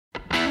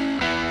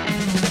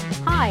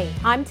Hi,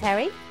 I'm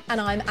Terri.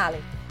 And I'm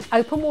Allie.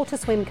 Open water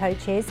swim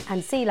coaches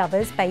and sea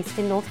lovers based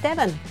in North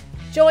Devon.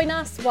 Join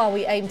us while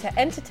we aim to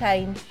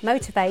entertain,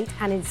 Motivate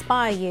and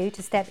inspire you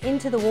to step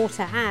into the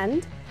water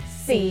and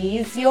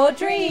seize your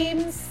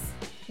dreams.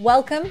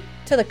 Welcome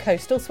to the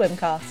Coastal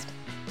Swimcast.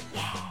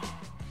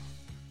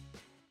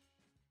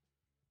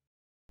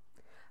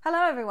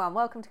 Hello everyone,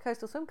 welcome to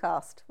Coastal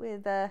Swimcast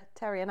with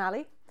Terri and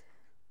Allie.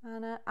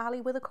 And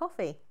Allie with a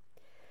coffee.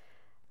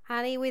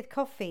 Allie with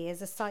coffee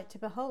is a sight to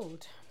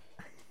behold.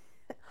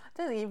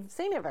 I don't think you've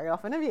seen it very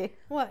often, have you?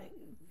 Well,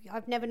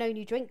 I've never known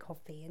you drink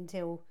coffee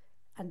until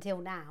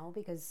now,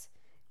 because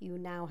you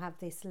now have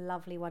this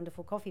lovely,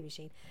 wonderful coffee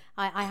machine.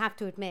 I have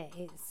to admit,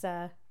 it's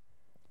a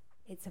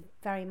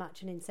very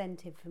much an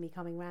incentive for me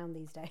coming round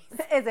these days.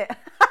 Is it?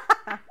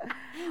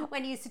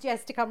 When you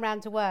suggest to come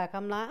round to work,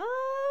 I'm like,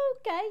 oh,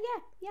 okay,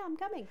 yeah, I'm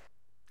coming.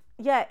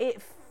 Yeah,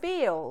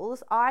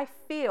 I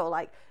feel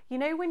like, you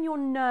know, when you're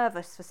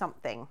nervous for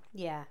something.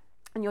 Yeah.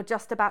 And you're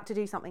just about to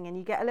do something and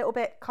you get a little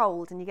bit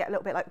cold and you get a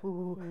little bit like,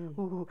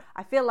 ooh.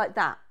 I feel like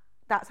that.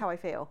 That's how I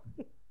feel.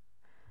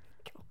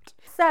 God.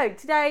 So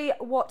today,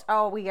 what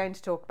are we going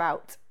to talk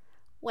about?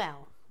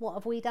 Well, what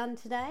have we done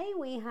today?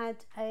 We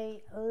had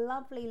a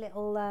lovely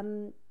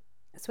little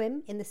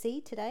swim in the sea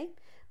today.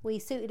 We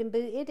suited and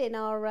booted in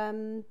our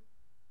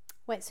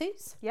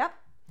wetsuits. Yep.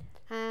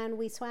 And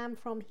we swam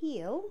from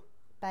Heel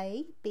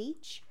Bay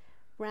Beach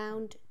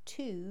round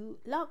to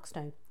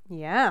Larkstone.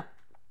 Yeah.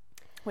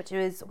 Which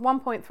is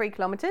 1.3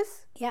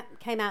 kilometres. Yeah,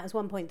 came out as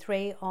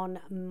 1.3 on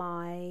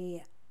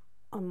my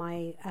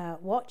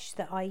watch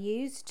that I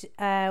used.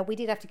 We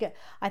did have to go.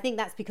 I think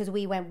that's because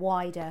we went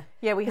wider.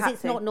 Yeah, we had to. Because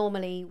it's not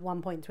normally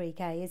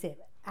 1.3k, is it?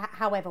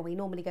 However, we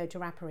normally go to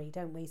Rapparee,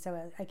 don't we?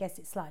 So I guess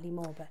it's slightly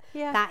more, but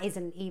yeah. That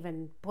isn't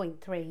even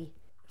 0.3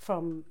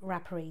 from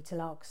Rapparee to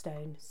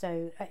Larkstone.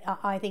 So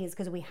I think it's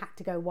because we had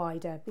to go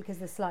wider because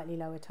there's slightly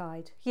lower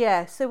tide.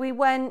 Yeah, so we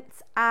went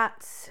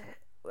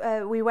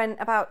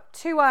about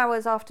 2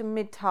 hours after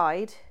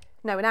mid-tide.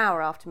 No, an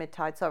hour after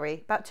mid-tide,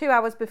 sorry. About 2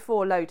 hours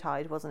before low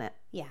tide, wasn't it?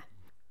 Yeah.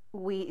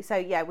 We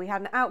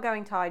had an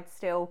outgoing tide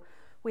still.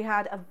 We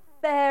had a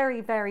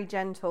very, very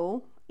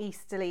gentle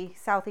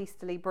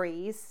southeasterly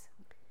breeze.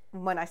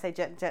 When I say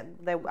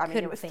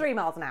it was 3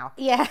 miles an hour.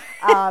 Yeah.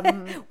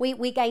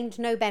 We gained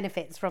no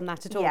benefits from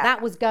that at all. Yeah.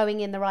 That was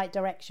going in the right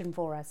direction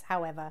for us,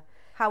 however.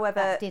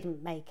 That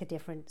didn't make a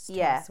difference to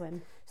the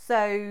swim.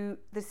 So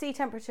the sea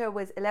temperature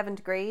was 11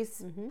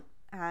 degrees. Mm-hmm.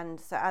 And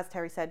so as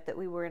Terri said, that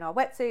we were in our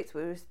wetsuits.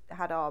 We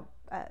had our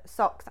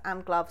socks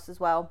and gloves as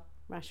well.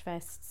 Rash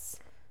vests.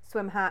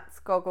 Swim hats,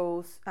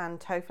 goggles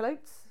and toe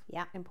floats.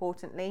 Yeah.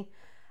 Importantly.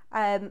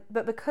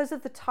 But because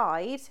of the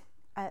tide,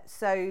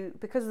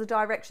 because of the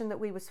direction that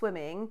we were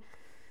swimming,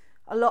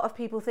 a lot of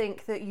people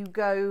think that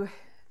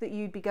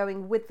you'd be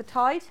going with the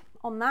tide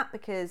on that,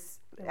 because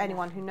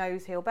anyone who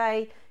knows Heel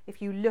Bay, if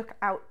you look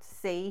out to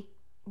sea,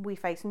 we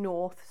face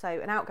north, so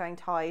an outgoing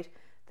tide,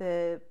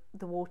 the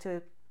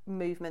water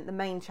movement, the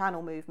main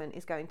channel movement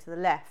is going to the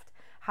left.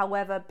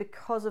 However,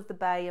 because of the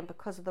bay and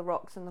because of the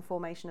rocks and the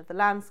formation of the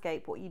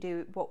landscape, what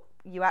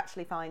you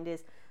actually find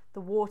is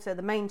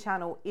the main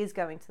channel is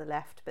going to the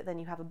left, but then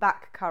you have a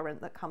back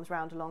current that comes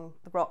round along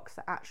the rocks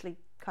that actually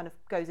kind of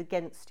goes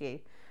against you.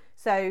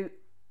 So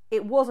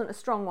it wasn't a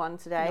strong one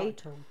today. Not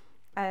at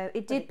all.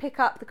 It did pick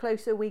up the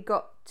closer we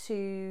got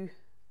to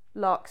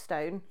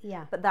Larkstone.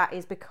 Yeah. But that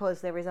is because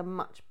there is a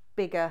much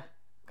bigger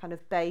kind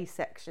of bay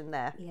section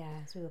there. Yeah,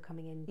 as we were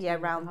coming in.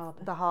 Around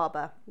the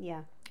harbour.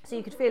 Yeah. So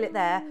you could feel it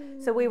there.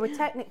 So we were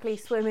technically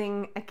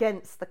swimming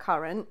against the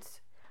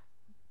current,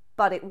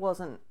 but it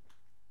wasn't.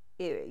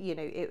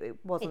 It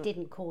wasn't. It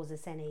didn't cause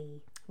us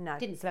any. No.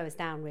 Didn't slow us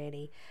down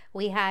really.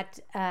 We had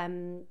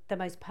the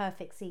most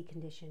perfect sea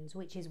conditions,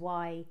 which is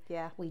why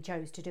we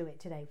chose to do it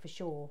today for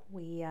sure.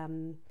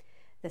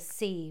 The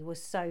sea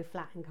was so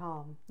flat and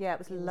calm. Yeah, it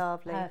was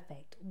lovely.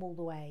 Perfect all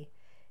the way.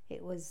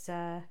 It was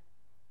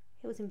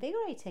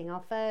invigorating.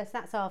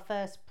 That's our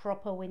first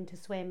proper winter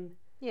swim.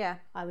 Yeah,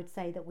 I would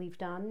say that we've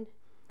done.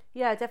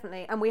 Yeah,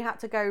 definitely. And we had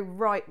to go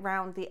right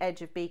round the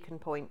edge of Beacon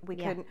Point. We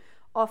couldn't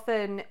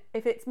often,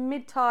 if it's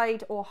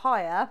mid-tide or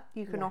higher,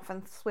 you can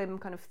often swim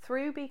kind of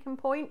through Beacon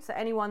Point. So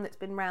anyone that's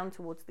been round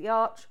towards the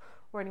arch,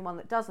 or anyone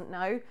that doesn't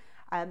know,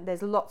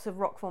 there's lots of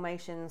rock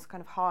formations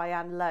kind of high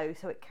and low.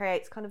 So it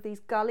creates kind of these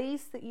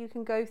gullies that you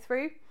can go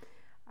through.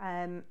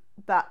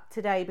 But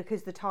today,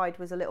 because the tide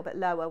was a little bit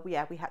lower, we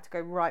had to go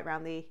right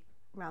round the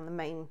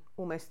main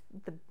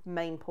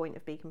point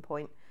of Beacon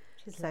Point.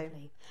 Which is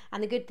lovely.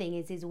 And the good thing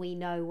is we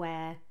know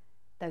where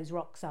those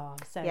rocks are.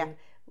 So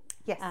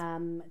yes,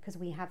 because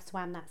we have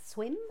swam that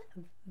swim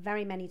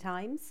very many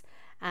times,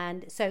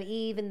 and so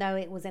even though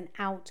it was an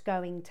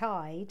outgoing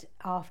tide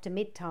after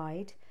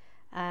mid-tide,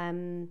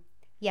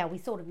 we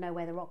sort of know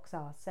where the rocks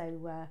are.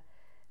 So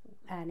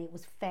and it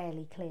was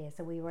fairly clear,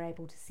 so we were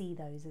able to see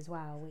those as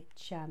well,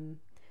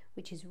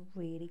 which is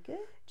really good.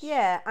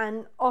 Yeah,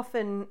 and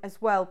often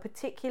as well,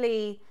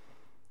 particularly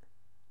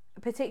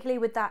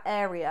with that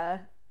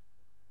area,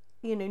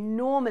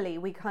 normally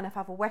we kind of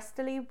have a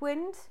westerly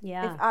wind.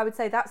 Yeah. I would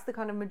say that's the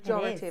kind of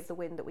majority of the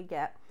wind that we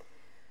get.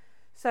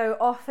 So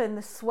often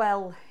the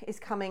swell is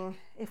coming,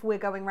 if we're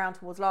going round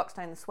towards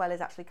Larkstone, the swell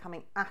is actually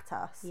coming at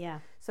us. Yeah.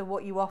 So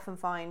what you often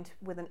find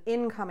with an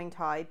incoming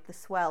tide, the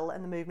swell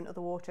and the movement of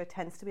the water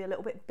tends to be a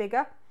little bit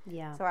bigger.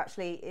 Yeah. So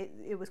actually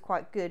it was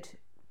quite good.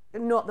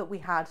 Not that we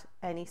had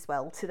any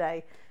swell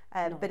today,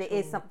 but it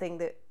is something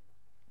that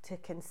to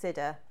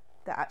consider,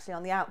 that actually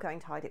on the outgoing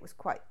tide it was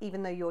quite,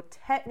 even though you're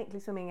technically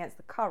swimming against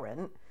the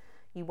current,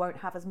 you won't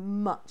have as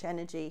much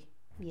energy,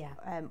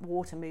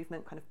 water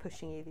movement kind of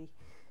pushing you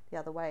the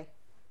other way.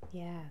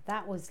 Yeah,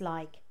 that was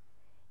like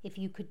if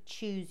you could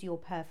choose your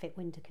perfect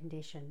winter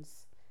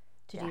conditions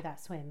to do that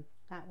swim,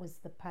 that was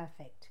the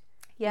perfect.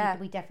 Yeah,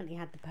 we definitely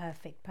had the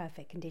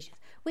perfect conditions,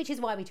 which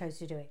is why we chose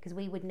to do it, because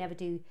we would never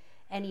do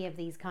any of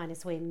these kind of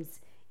swims,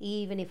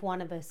 even if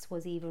one of us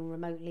was even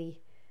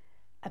remotely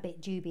a bit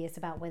dubious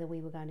about whether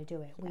we were going to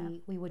do it.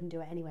 We wouldn't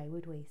do it anyway,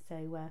 would we?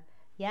 So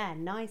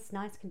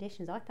nice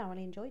conditions. I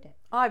thoroughly enjoyed it.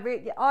 I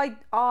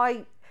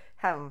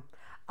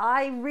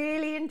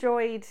really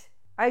enjoyed.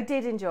 I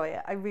did enjoy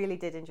it. I really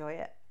did enjoy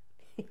it.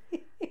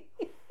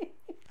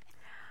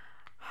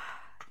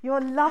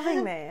 You're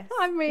loving this.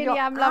 I really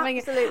am loving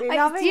it. Absolutely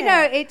loving it. You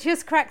know, it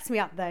just cracks me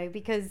up though,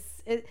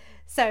 because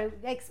so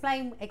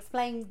explain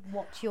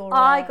what your.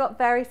 I got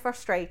very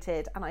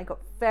frustrated and I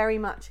got very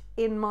much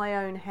in my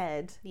own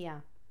head.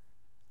 Yeah.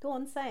 Go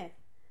on, say it.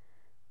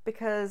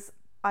 Because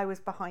I was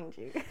behind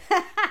you.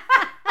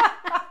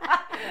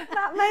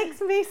 That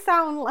makes me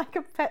sound like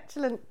a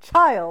petulant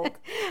child.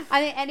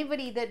 I think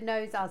anybody that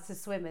knows us as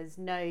swimmers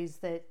knows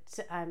that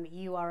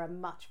you are a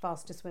much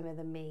faster swimmer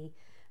than me,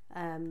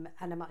 and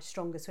a much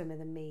stronger swimmer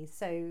than me.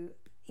 So,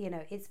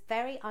 it's a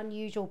very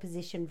unusual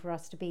position for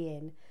us to be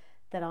in,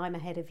 that I'm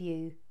ahead of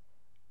you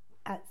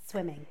at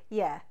swimming.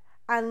 Yeah.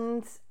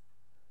 And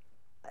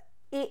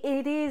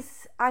it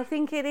is, I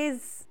think it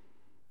is.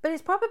 But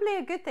it's probably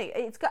a good thing.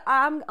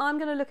 I'm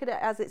going to look at it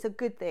as it's a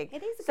good thing.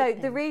 It is a good thing.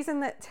 So the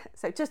reason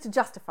just to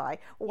justify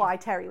why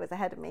Terri was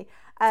ahead of me.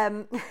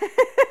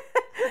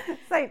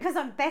 Because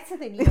I'm better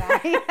than you,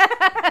 Allie.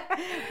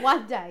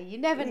 One day, you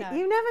never know.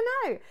 You never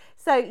know.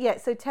 So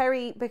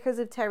Terri, because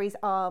of Terri's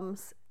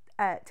arms,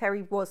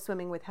 Terri was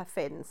swimming with her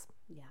fins.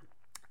 Yeah.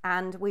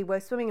 And we were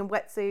swimming in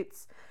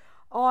wetsuits.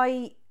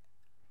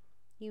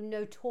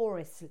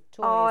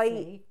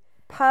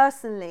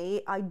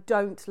 Personally, I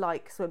don't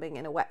like swimming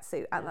in a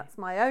wetsuit, and that's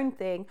my own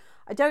thing.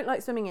 I don't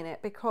like swimming in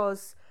it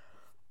because,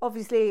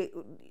 obviously,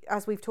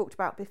 as we've talked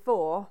about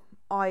before,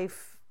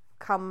 I've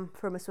come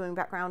from a swimming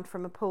background,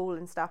 from a pool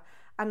and stuff,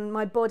 and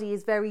my body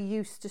is very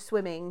used to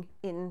swimming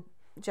in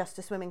just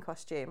a swimming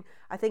costume.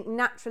 I think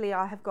naturally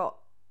I have got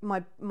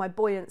my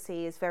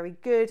buoyancy is very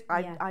good.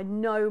 I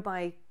know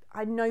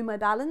my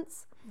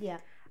balance. Yeah.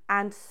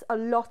 And a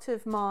lot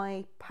of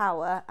my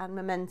power and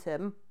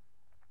momentum,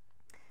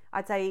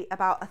 I'd say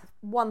about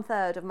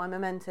 1/3 of my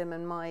momentum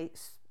and my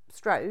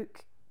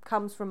stroke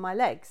comes from my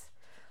legs.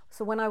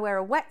 So when I wear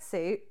a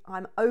wetsuit,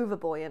 I'm over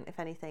buoyant, if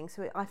anything.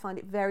 So I find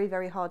it very,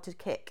 very hard to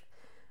kick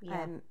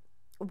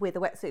with a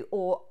wetsuit.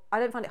 Or I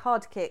don't find it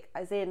hard to kick,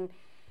 as in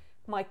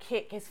my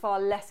kick is far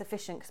less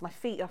efficient because my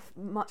feet are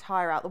much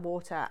higher out the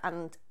water.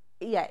 And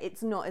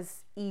it's not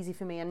as easy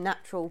for me and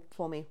natural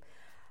for me.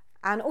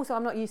 And also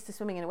I'm not used to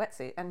swimming in a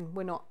wetsuit, and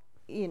we're not,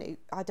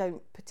 I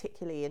don't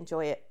particularly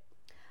enjoy it.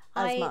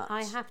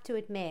 I have to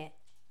admit,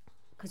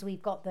 because we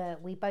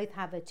both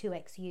have a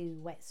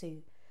 2XU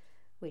wetsuit,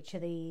 which are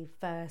the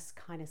first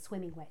kind of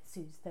swimming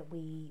wetsuits that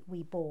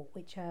we bought,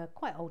 which are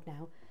quite old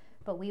now.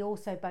 But we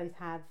also both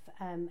have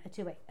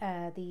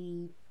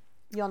the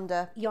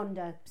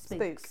Yonder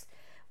spooks,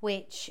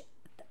 which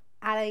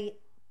Allie,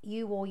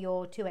 you wore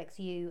your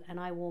 2XU and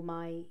I wore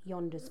my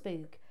Yonder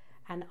spook,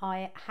 and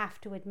I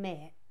have to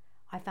admit,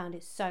 I found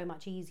it so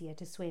much easier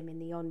to swim in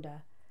the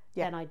Yonder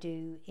than I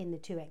do in the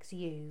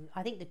 2XU.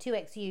 I think the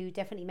 2XU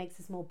definitely makes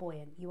us more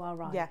buoyant. You are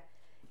right. Yeah.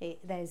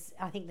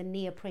 I think the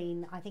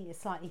neoprene, I think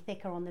it's slightly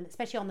thicker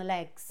especially on the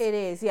legs. It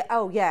is, yeah.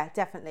 Oh, yeah,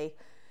 definitely.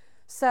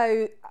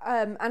 So,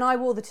 and I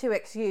wore the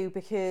 2XU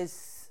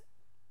because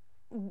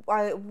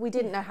we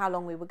didn't know how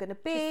long we were going to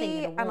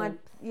be, and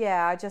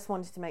I just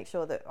wanted to make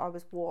sure that I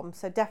was warm.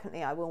 So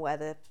definitely, I will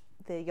wear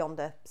the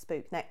Yonder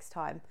spook next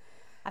time.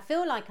 I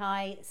feel like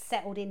I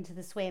settled into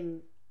the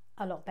swim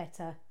a lot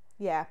better.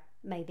 Yeah.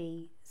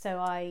 Maybe. So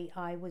I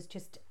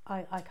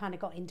kind of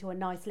got into a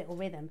nice little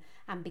rhythm,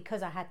 and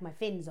because I had my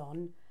fins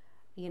on,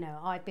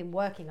 I've been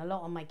working a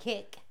lot on my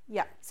kick.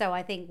 Yeah. So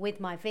I think with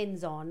my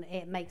fins on,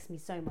 it makes me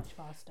so much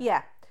faster.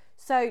 Yeah.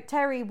 So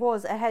Terri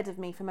was ahead of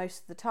me for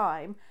most of the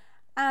time,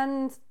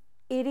 and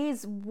it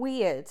is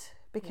weird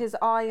because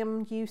I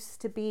am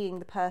used to being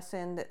the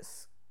person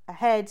that's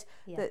ahead.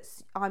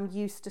 I'm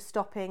used to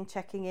stopping,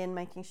 checking in,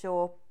 making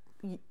sure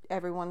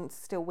everyone's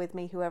still with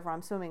me, whoever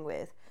I'm swimming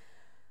with.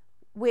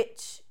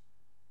 Which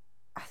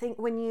I think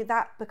when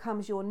that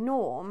becomes your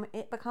norm,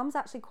 it becomes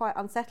actually quite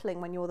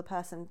unsettling when you're the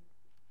person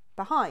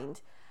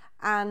behind.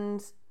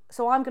 And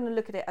so I'm going to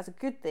look at it as a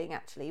good thing,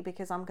 actually,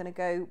 because I'm going to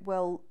go,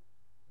 well,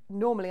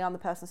 normally I'm the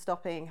person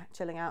stopping,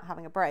 chilling out,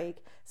 having a break.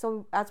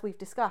 So as we've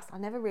discussed, I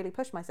never really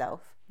pushed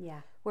myself.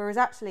 Yeah. Whereas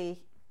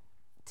actually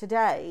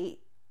today,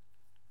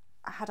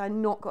 had I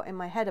not got in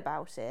my head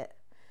about it,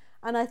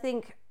 and I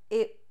think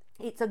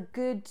it's a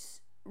good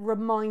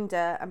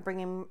reminder and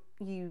bringing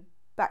you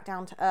back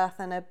down to earth,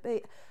 and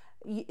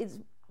it's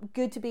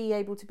good to be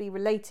able to be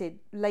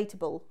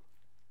relatable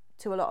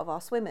to a lot of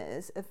our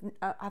swimmers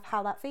of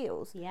how that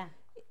feels. Yeah.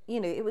 You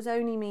know, it was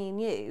only me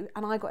and you,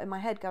 and I got in my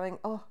head going,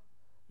 oh,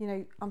 you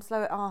know, I'm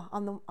slow.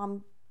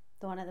 I'm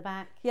The one at the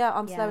back. Yeah,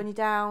 I'm slowing you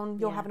down.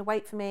 You're Yeah. having to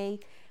wait for me.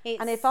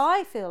 And if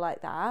I feel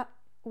like that,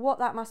 what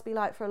that must be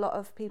like for a lot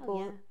of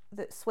people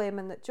that swim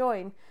and that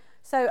join.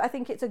 So I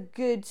think it's a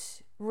good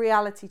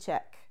reality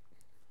check,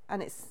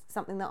 and it's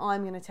something that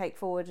I'm going to take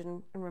forward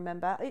and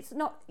remember. It's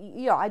not,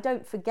 I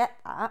don't forget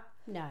that.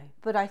 No.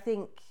 But I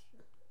think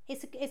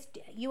it's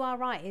you are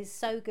right. It's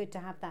so good to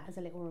have that as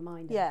a little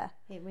reminder. Yeah.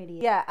 It really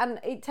is. Yeah, and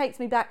it takes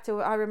me back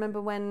to, I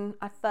remember when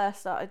I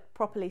first started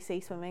properly sea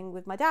swimming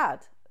with my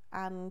dad,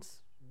 and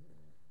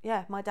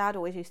yeah, my dad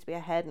always used to be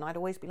ahead, and I'd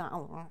always be like,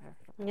 oh.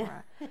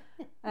 Yeah.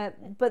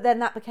 But then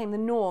that became the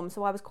norm,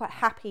 so I was quite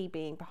happy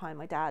being behind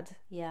my dad.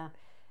 Yeah.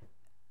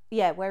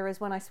 Yeah, whereas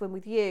when I swim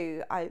with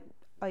you, I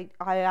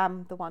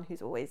am the one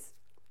who's always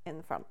in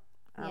the front.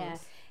 Yeah,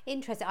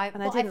 interesting. I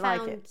didn't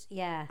found, like it.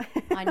 Yeah,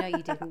 I know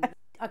you didn't.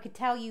 I could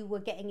tell you were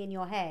getting in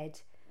your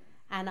head,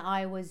 and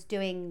I was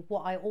doing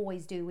what I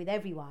always do with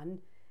everyone,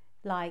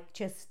 like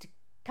just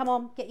come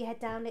on, get your head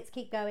down, let's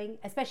keep going.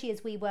 Especially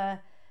as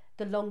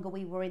the longer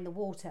we were in the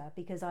water,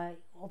 because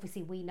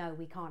obviously we know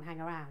we can't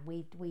hang around.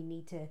 We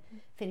need to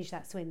finish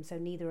that swim so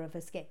neither of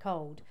us get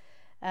cold.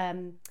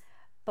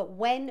 But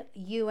when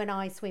you and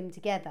I swim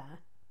together,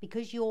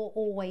 because you're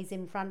always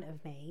in front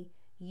of me,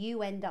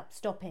 you end up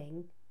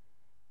stopping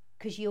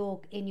because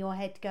you're in your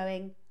head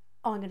going,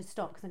 oh, I'm going to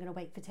stop because I'm going to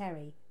wait for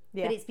Terri.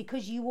 Yeah. But it's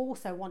because you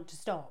also want to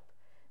stop,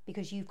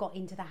 because you've got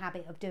into the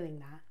habit of doing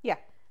that. Yeah.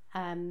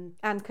 And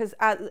because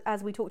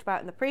as we talked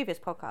about in the previous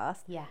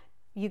podcast,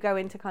 you go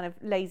into kind of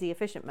lazy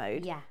efficient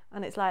mode. Yeah.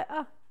 And it's like,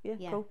 oh,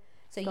 yeah. Cool.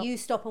 So you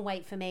stop and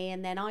wait for me,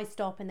 and then I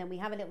stop, and then we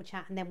have a little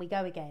chat, and then we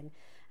go again.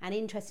 And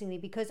interestingly,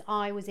 because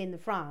I was in the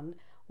front,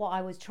 what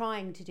I was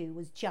trying to do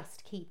was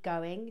just keep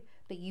going,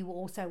 but you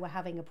also were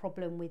having a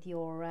problem with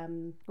your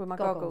with my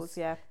goggles.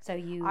 Yeah. So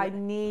I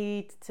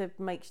need to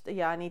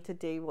I need to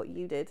do what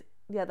you did.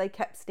 Yeah, they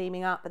kept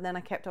steaming up, and then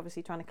I kept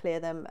obviously trying to clear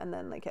them, and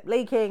then they kept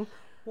leaking.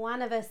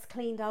 One of us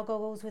cleaned our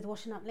goggles with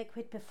washing up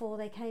liquid before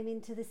they came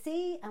into the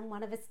sea, and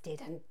one of us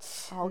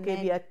didn't. I'll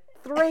give you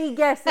 3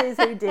 guesses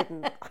who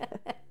didn't.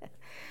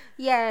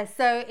 Yeah,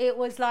 so it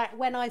was like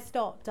when I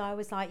stopped, I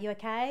was like, you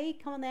okay?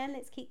 Come on then,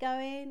 let's keep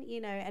going, you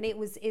know. And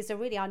it's a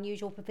really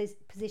unusual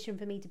position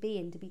for me to be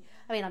in.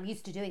 I mean, I'm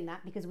used to doing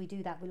that because we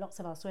do that with lots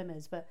of our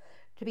swimmers, but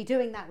to be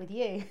doing that with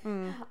you,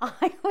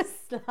 I was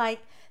like,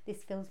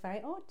 this feels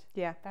very odd.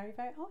 Yeah. Very,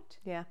 very odd.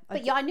 Yeah.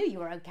 But I knew you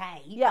were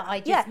okay. Yeah.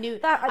 I just knew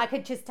that I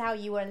could just tell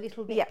you were a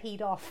little bit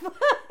peed off.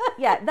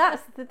 Yeah,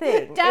 that's the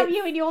thing. Damn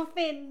you and your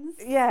fins.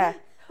 Yeah.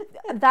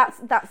 That's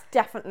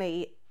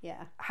definitely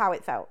how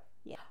it felt.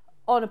 Yeah.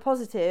 On a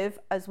positive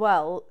as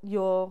well,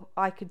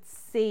 I could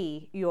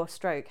see your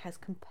stroke has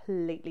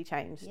completely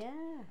changed.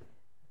 Yeah.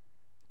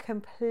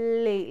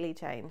 Completely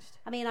changed.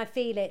 I mean, I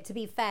feel it. To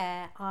be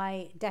fair,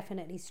 I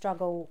definitely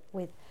struggle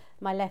with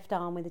my left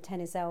arm with a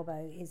tennis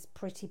elbow is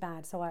pretty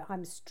bad. So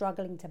I'm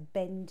struggling to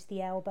bend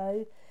the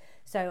elbow.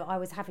 So I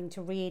was having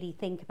to really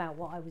think about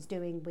what I was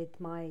doing with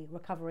my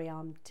recovery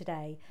arm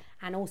today,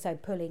 and also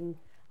pulling.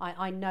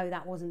 I know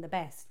that wasn't the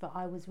best, but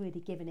I was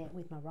really giving it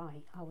with my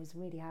right. I was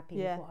really happy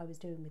with what I was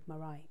doing with my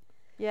right.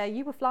 Yeah,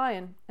 you were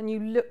flying and you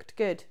looked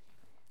good.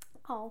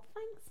 Oh,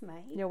 thanks,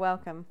 mate. You're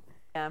welcome.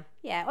 Yeah.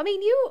 Yeah, I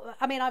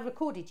mean, I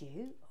recorded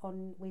you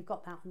we've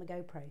got that on the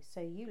GoPro,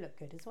 so you look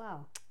good as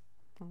well.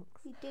 Thanks.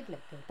 You did look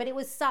good. But it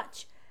was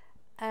such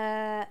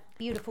a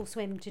beautiful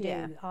swim to do.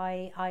 Yeah.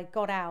 I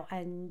got out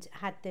and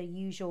had the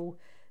usual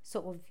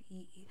sort of,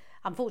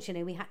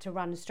 unfortunately we had to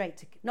run straight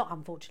to, not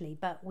unfortunately,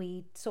 but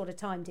we sort of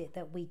timed it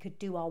that we could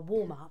do our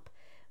warm-up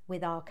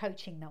with our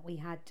coaching that we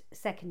had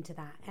second to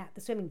that at the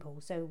swimming pool.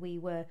 So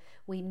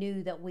we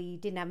knew that we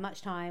didn't have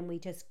much time. We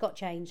just got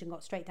changed and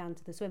got straight down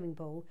to the swimming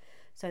pool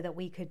so that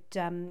we could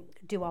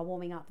do our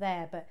warming up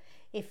there. But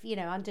if,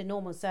 under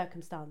normal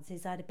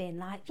circumstances, I'd have been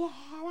like, yeah,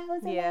 that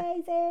was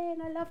amazing.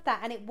 I love that.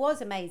 And it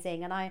was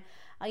amazing. And I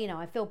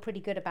feel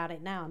pretty good about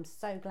it now. I'm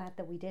so glad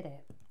that we did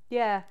it.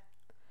 Yeah.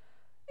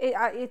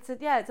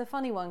 It's a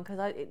funny one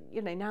because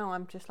now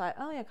I'm just like,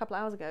 oh yeah, a couple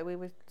of hours ago we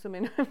were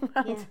swimming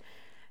around.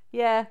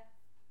 Yeah.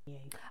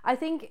 I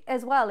think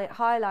as well it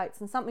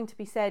highlights, and something to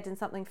be said and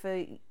something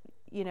for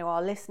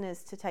our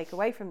listeners to take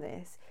away from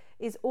this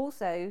is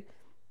also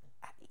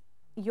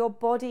your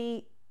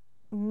body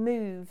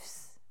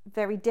moves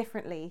very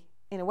differently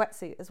in a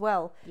wetsuit as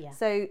well. Yeah.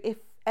 So if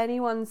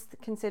anyone's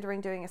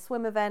considering doing a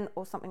swim event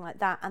or something like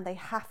that and they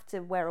have to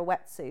wear a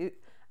wetsuit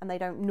and they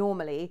don't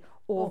normally,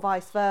 or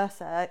vice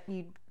versa,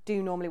 you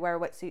do normally wear a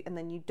wetsuit and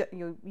then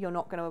you're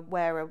not going to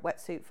wear a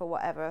wetsuit for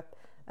whatever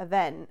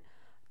event,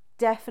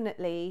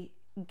 definitely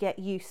get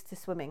used to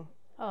swimming.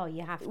 Oh,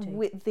 you have to.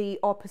 With the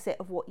opposite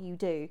of what you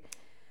do,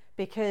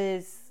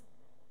 because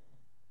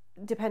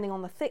depending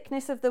on the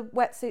thickness of the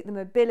wetsuit, the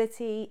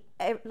mobility,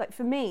 like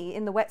for me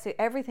in the wetsuit,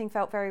 everything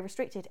felt very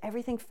restricted.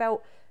 Everything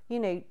felt,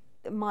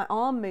 my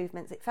arm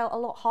movements, it felt a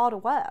lot harder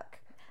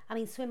work. I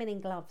mean, swimming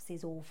in gloves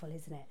is awful,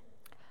 isn't it?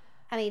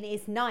 I mean,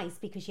 it's nice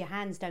because your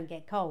hands don't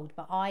get cold,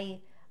 but I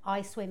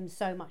swim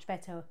so much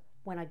better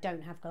when I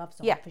don't have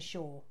gloves on, for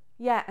sure.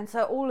 Yeah, and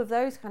so all of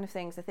those kind of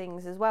things are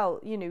things as well.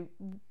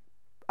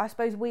 I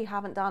suppose we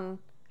haven't done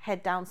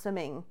head down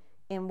swimming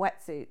in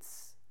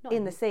wetsuits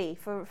in the sea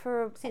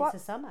for since the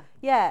summer.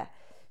 Yeah,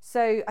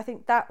 so I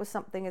think that was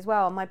something as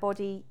well. My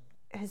body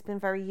has been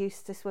very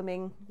used to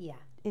swimming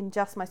in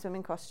just my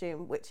swimming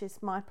costume, which is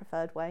my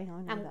preferred way.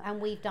 I know that. And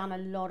we've done a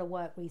lot of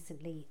work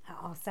recently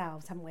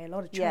ourselves, haven't we? A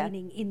lot of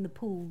training in the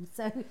pool.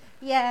 So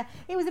yeah,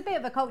 it was a bit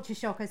of a culture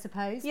shock, I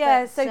suppose.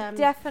 Yeah, so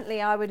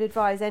definitely I would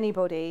advise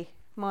anybody,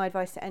 my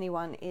advice to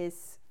anyone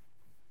is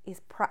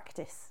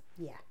practice.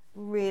 Yeah.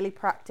 Really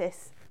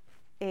practice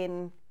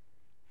in,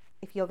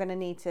 if you're going to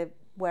need to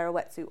wear a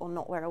wetsuit or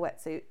not wear a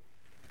wetsuit,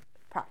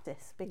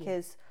 practice,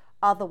 because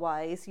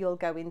otherwise you'll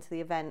go into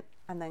the event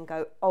and then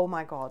go, oh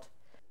my God.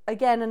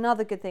 Again,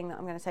 another good thing that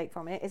I'm going to take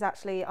from it is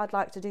actually I'd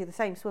like to do the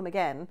same swim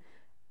again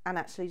and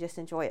actually just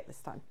enjoy it this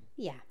time.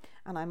 Yeah.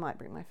 And I might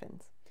bring my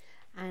fins.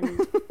 And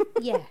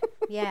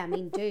I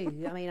mean,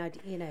 do. I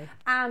mean,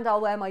 And I'll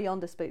wear my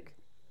yonder spook.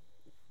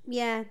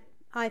 Yeah,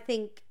 I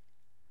think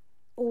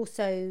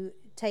also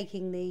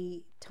taking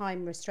the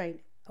time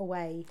restraint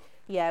away.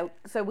 Yeah,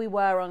 so we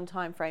were on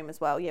time frame as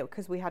well,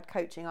 because we had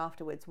coaching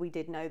afterwards. We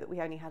did know that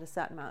we only had a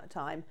certain amount of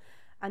time.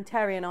 And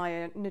Terry and I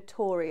are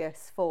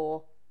notorious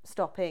for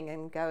stopping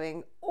and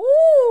going,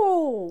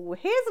 oh,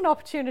 here's an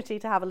opportunity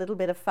to have a little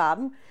bit of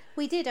fun.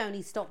 We did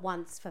only stop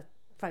once for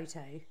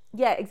photo.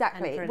 Yeah,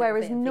 exactly.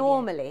 Whereas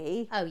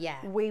normally,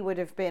 we would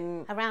have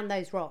been around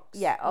those rocks.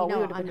 Yeah, we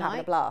would have been having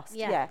a blast.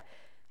 Yeah.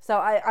 So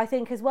I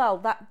think as well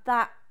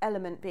that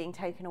element being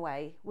taken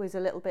away was a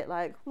little bit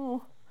like,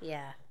 oh.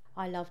 Yeah,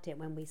 I loved it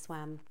when we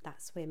swam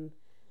that swim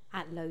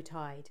at low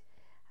tide.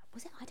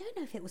 Was it? I don't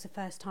know if it was the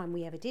first time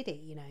we ever did it,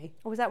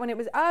 Or was that when it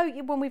was? Oh,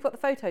 when we've got the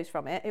photos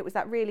from it, it was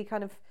that really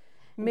kind of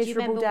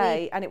miserable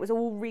day, and it was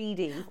all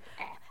reedy.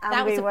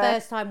 That was the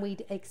first time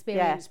we'd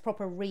experienced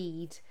proper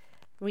reeds,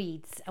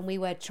 and we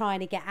were trying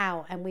to get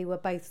out, and we were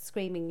both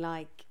screaming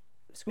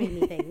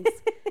things,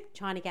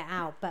 trying to get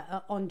out,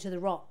 but onto the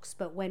rocks.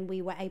 But when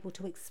we were able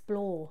to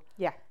explore,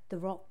 the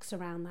rocks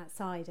around that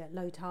side at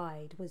low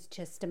tide was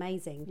just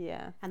amazing.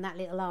 Yeah. And that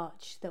little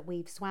arch that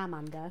we've swam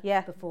under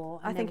before.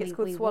 I think it's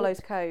called Swallows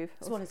Cove.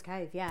 Swallows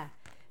Cove, yeah.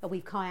 And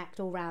we've kayaked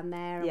all around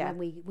there, and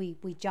when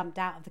we jumped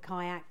out of the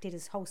kayak, did a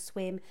whole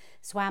swim,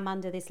 swam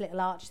under this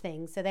little arch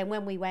thing. So then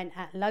when we went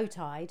at low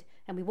tide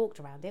and we walked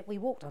around it, we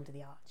walked onto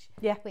the arch.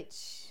 Yeah.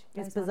 Which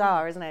is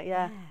bizarre, isn't it?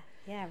 Yeah.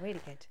 Yeah,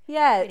 really good.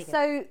 Yeah, really good.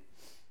 So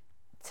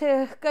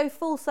to go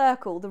full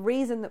circle, the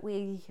reason that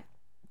we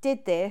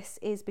did this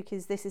is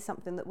because this is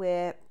something that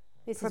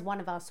this is one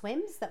of our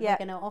swims that we're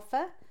going to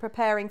offer.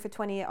 Preparing for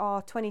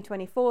our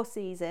 2024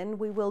 season,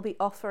 we will be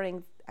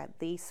offering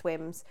these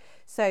swims.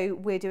 So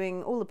we're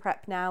doing all the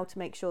prep now to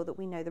make sure that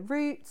we know the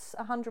routes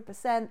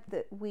 100%,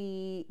 that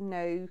we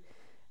know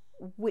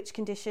which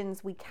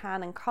conditions we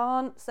can and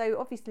can't. So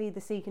obviously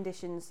the sea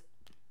conditions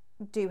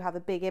do have a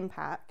big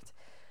impact.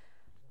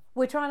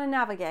 We're trying to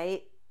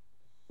navigate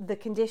the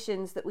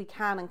conditions that we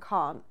can and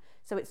can't.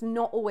 So it's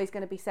not always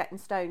going to be set in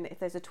stone that if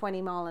there's a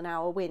 20 mile an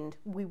hour wind,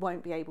 we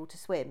won't be able to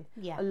swim.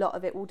 Yeah. A lot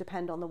of it will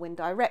depend on the wind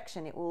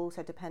direction. It will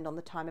also depend on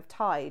the time of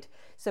tide.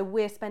 So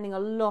we're spending a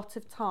lot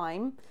of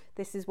time,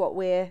 this is what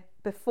we're,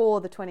 before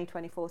the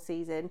 2024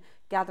 season,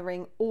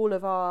 gathering all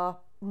of our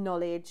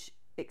knowledge,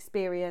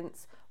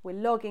 experience. We're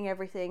logging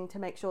everything to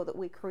make sure that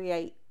we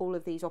create all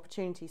of these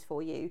opportunities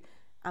for you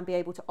and be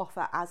able to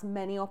offer as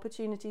many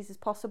opportunities as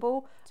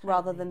possible,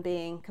 rather than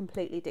being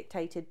completely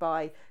dictated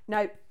by,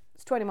 no,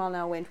 it's 20 mile an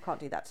hour wind, can't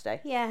do that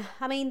today. Yeah,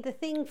 I mean, the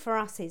thing for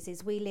us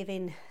is we live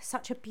in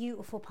such a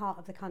beautiful part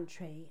of the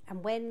country,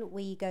 and when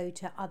we go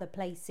to other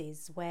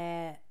places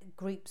where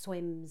group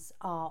swims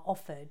are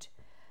offered,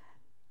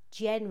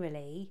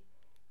 generally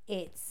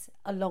it's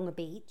along a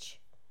beach,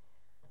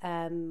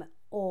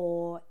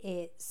 or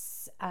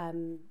it's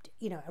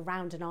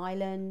around an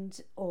island,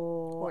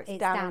 or it's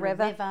down a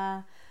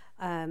river,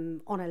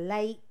 on a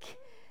lake,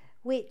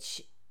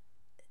 which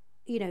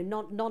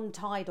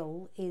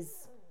non-tidal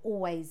is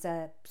always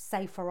a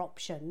safer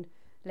option,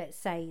 let's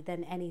say,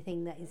 than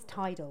anything that is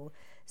tidal.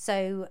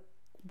 So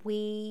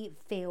we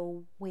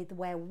feel with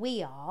where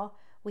we are,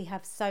 we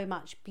have so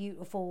much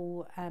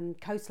beautiful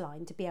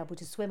coastline to be able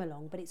to swim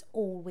along, but it's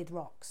all with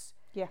rocks.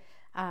 Yeah.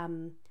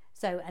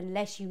 So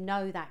unless you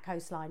know that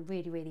coastline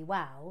really, really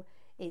well,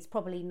 it's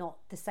probably not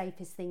the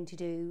safest thing to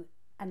do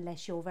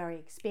unless you're very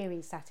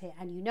experienced at it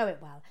and you know it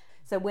well.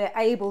 So we're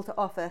able to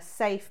offer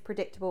safe,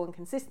 predictable and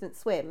consistent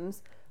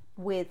swims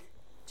with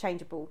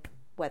changeable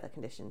weather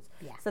conditions.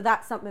 Yeah. So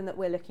that's something that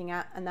we're looking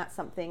at, and that's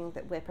something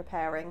that we're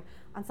preparing,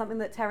 and something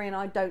that Terri and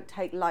I don't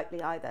take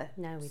lightly either.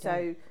 No, we don't.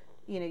 So,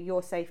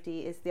 your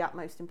safety is the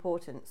utmost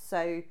importance.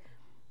 So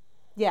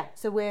yeah,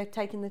 so we're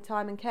taking the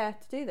time and care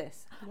to do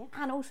this. Yeah.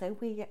 And also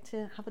we get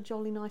to have a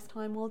jolly nice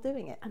time while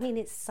doing it. I mean,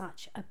 it's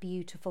such a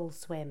beautiful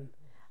swim.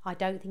 I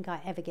don't think I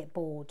ever get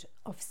bored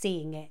of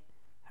seeing it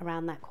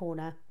around that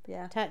corner.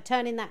 Yeah.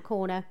 Turning that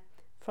corner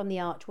from the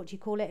arch, what do you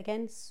call it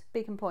again?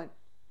 Beacon Point.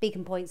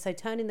 Beacon Point. So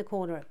turning the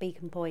corner at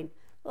Beacon Point,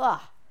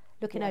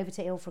 looking over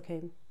to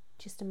Ilfracombe,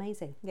 just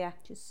amazing. Yeah.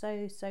 Just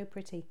so, so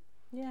pretty.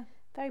 Yeah.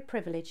 Very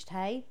privileged,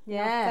 hey?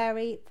 Yeah. You're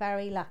very,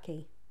 very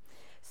lucky.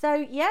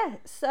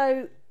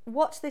 So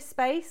watch this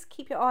space,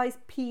 keep your eyes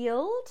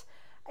peeled.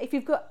 If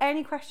you've got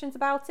any questions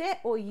about it,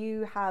 or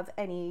you have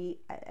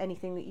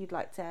anything that you'd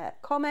like to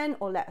comment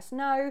or let us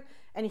know,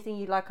 anything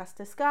you'd like us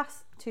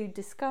to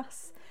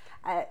discuss,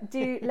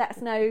 do let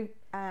us know,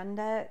 and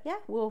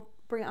we'll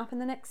bring it up in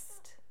the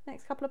next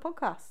couple of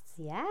podcasts.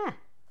 Yeah.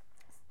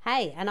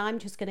 Hey, and I'm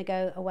just going to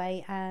go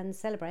away and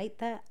celebrate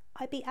that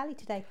I beat Allie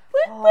today.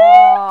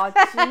 Oh,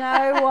 do you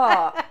know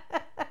what?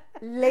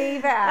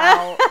 Leave it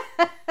out.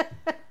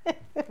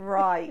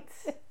 Right.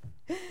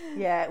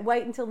 Yeah,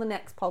 wait until the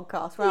next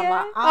podcast where I'm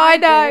like, I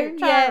know. beat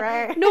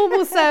Yeah, Terri.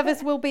 normal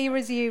service will be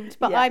resumed,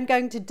 but Yeah. I'm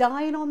going to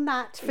dine on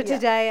that for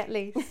today at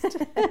least.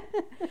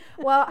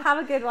 Well, have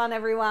a good one,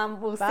 everyone.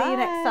 We'll see you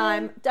next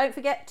time. Don't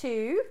forget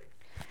to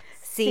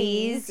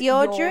Seize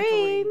your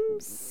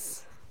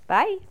dreams.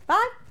 Bye.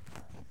 Bye.